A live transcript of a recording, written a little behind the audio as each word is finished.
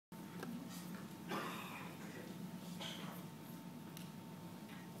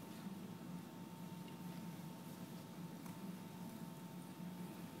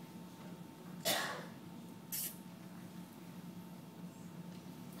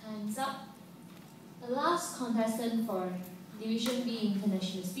Time's up. The last contestant for Division B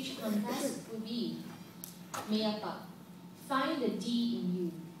International Speech Contest will be Meyya. Find the D in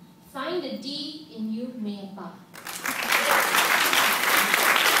you. Find the D in you, Meyya.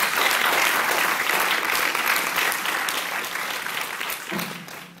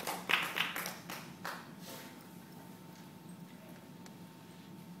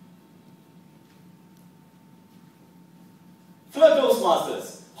 Fellow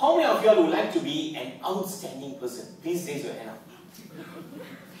Toastmasters, how many of you all would like to be an outstanding person? Please raise your hand up.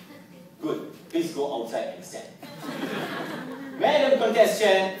 Good. Please go outside and stand. Madam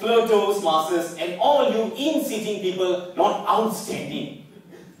Contestant, fellow Toastmasters, and all you in-seating people not outstanding.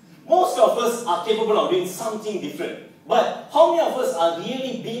 Most of us are capable of doing something different. But how many of us are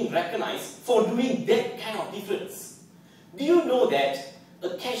really being recognized for doing that kind of difference? Do you know that a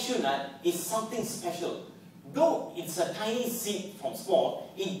cashew nut is something special? Though it's a tiny seed from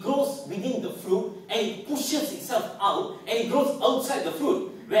small, it grows within the fruit and it pushes itself out and it grows outside the fruit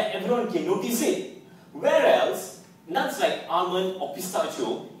where everyone can notice it. Whereas nuts like almond or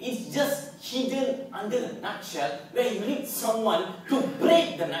pistachio is just hidden under the nutshell where you need someone to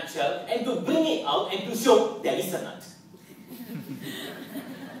break the nutshell and to bring it out and to show there is a nut.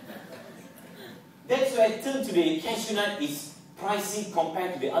 That's why till today cashew nut is pricey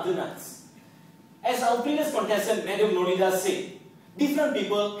compared to the other nuts. As our previous contestant, Madam Nolida said, different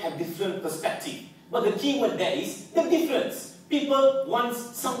people have different perspective. But the key word there is the difference. People want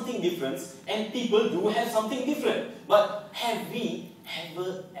something different and people do have something different. But have we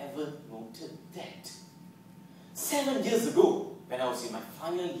ever noted that? 7 years ago, when I was in my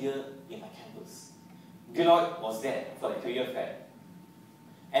final year in my campus, Deloitte was there for a career fair.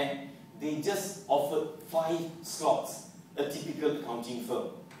 And they just offered 5 slots, a typical accounting firm.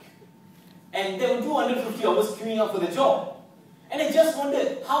 And there were 250 of us queuing up for the job. And I just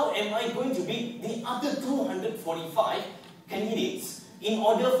wondered, how am I going to beat the other 245 candidates in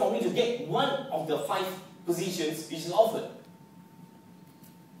order for me to get one of the 5 positions which is offered?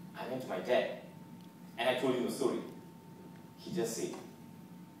 I went to my dad and I told him the story. He just said,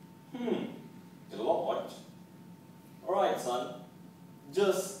 Deloitte? Alright son,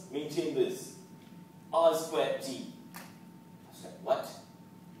 just maintain this. R squared T. I was like, what?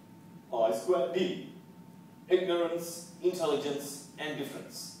 I squared D. Ignorance, intelligence, and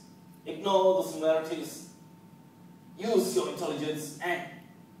difference. Ignore the similarities. Use your intelligence and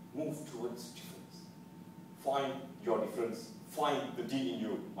move towards difference. Find your difference. Find the D in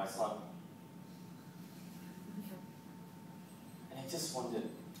you, my son. And I just wondered,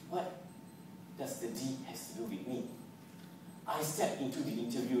 what does the D has to do with me? I stepped into the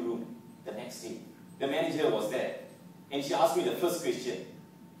interview room the next day. The manager was there. And she asked me the first question.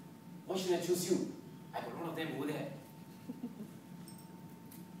 Why should I choose you? I got one of them over there.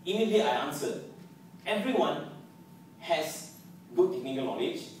 Immediately I answered, everyone has good technical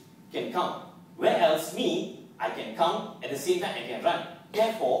knowledge, can come. Whereas me, I can come, at the same time I can run.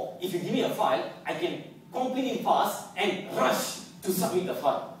 Therefore, if you give me a file, I can complete it fast and rush to submit the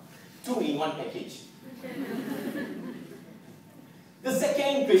file. 2 in 1 package. The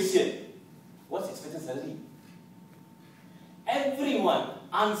second question, what's expected salary? Everyone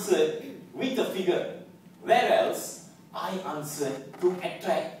answered with a figure, whereas I answered to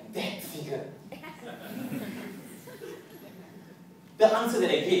attract that figure. The answer that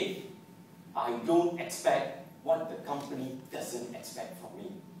I gave, I don't expect what the company doesn't expect from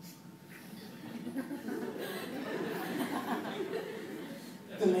me.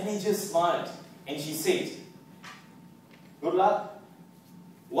 The manager smiled and she said, good luck.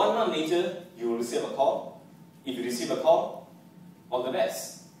 1 month later, you will receive a call. If you receive a call, all the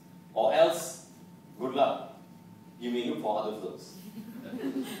best. Or else, good luck. You may look for other firms.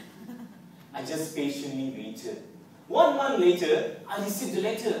 I just patiently waited. 1 month later, I received a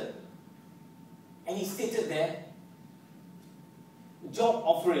letter. And it stated there, job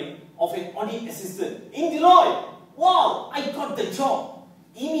offering of an audit assistant in Deloitte. Wow, I got the job.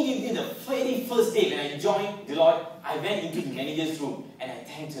 Immediately the very first day when I joined Deloitte, I went into the manager's room and I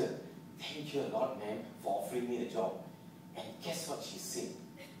thanked her. Thank you a lot, ma'am, for offering me the job. And guess what she said?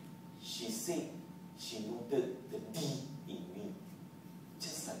 She said she noted the D in me.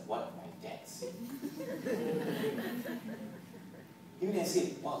 Just like what my dad said. Even I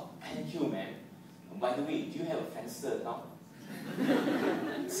said, wow, thank you, ma'am. By the way, do you have a Friendster account?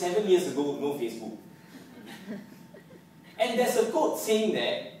 7 years ago, no Facebook. And there's a quote saying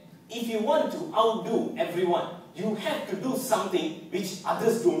that if you want to outdo everyone, you have to do something which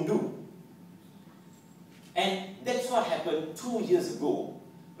others don't do. And that's what happened 2 years ago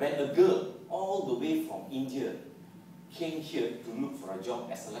when a girl all the way from India came here to look for a job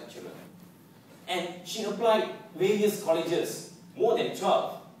as a lecturer. And she applied various colleges, more than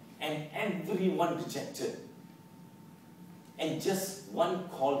 12, and everyone rejected. And just one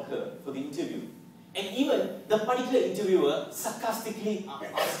called her for the interview. And even the particular interviewer sarcastically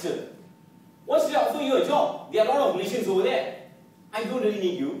asked her, "Why should I offer you a job? There are a lot of Malaysians over there. I don't really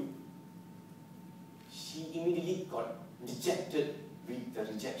need you." She immediately got dejected with the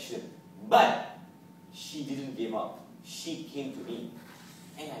rejection. But she didn't give up. She came to me.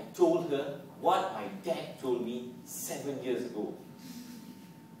 And I told her what my dad told me 7 years ago.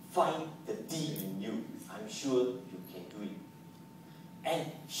 Find the D in you. I'm sure you can do it.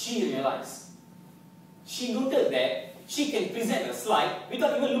 And she realized. She noted that she can present a slide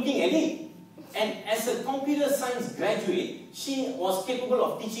without even looking at it. And as a computer science graduate, she was capable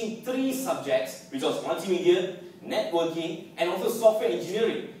of teaching 3 subjects, which was multimedia, networking, and also software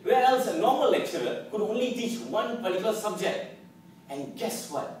engineering, whereas a normal lecturer could only teach one particular subject. And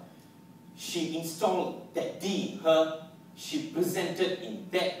guess what? She installed that D in her, she presented in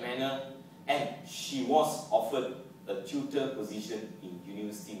that manner, and she was offered a tutor position in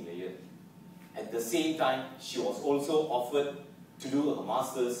University Meyya. At the same time, she was also offered to do her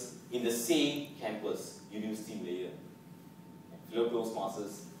master's in the same campus, University Meyya. Fellow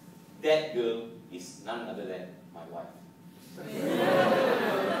Toastmasters, that girl is none other than my wife.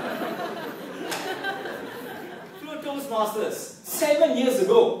 Fellow Toastmasters, 7 years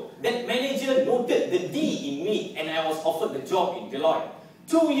ago, that manager noted the D in me and I was offered the job in Deloitte.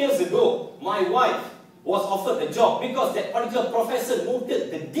 2 years ago, my wife was offered the job because that particular professor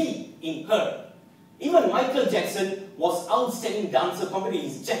noted the D in her. Even Michael Jackson was outstanding dancer compared to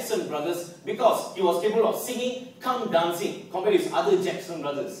his Jackson brothers because he was capable of singing cum dancing compared to his other Jackson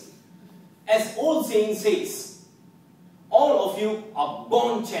brothers. As old saying says, all of you are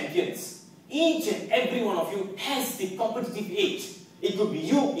born champions. Each and every one of you has the competitive edge. It could be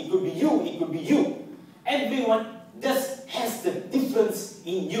you, it could be you, it could be you. Everyone just has the difference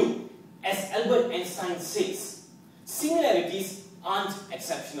in you. As Albert Einstein says, similarities aren't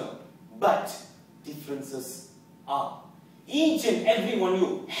exceptional, but differences are. Each and every one of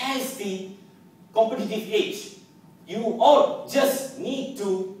you has the competitive edge. You all just need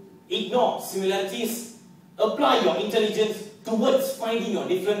to ignore similarities, apply your intelligence towards finding your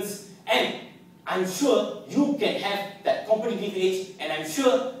difference, and I'm sure you can have that competitive edge, and I'm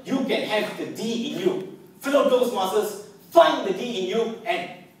sure you can have the D in you. Fellow Toastmasters, find the D in you and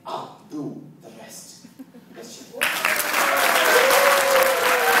outdo the rest. That's it.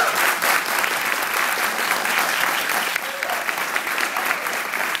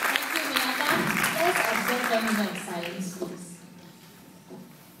 Thank you, Meyya. Let's observe them next.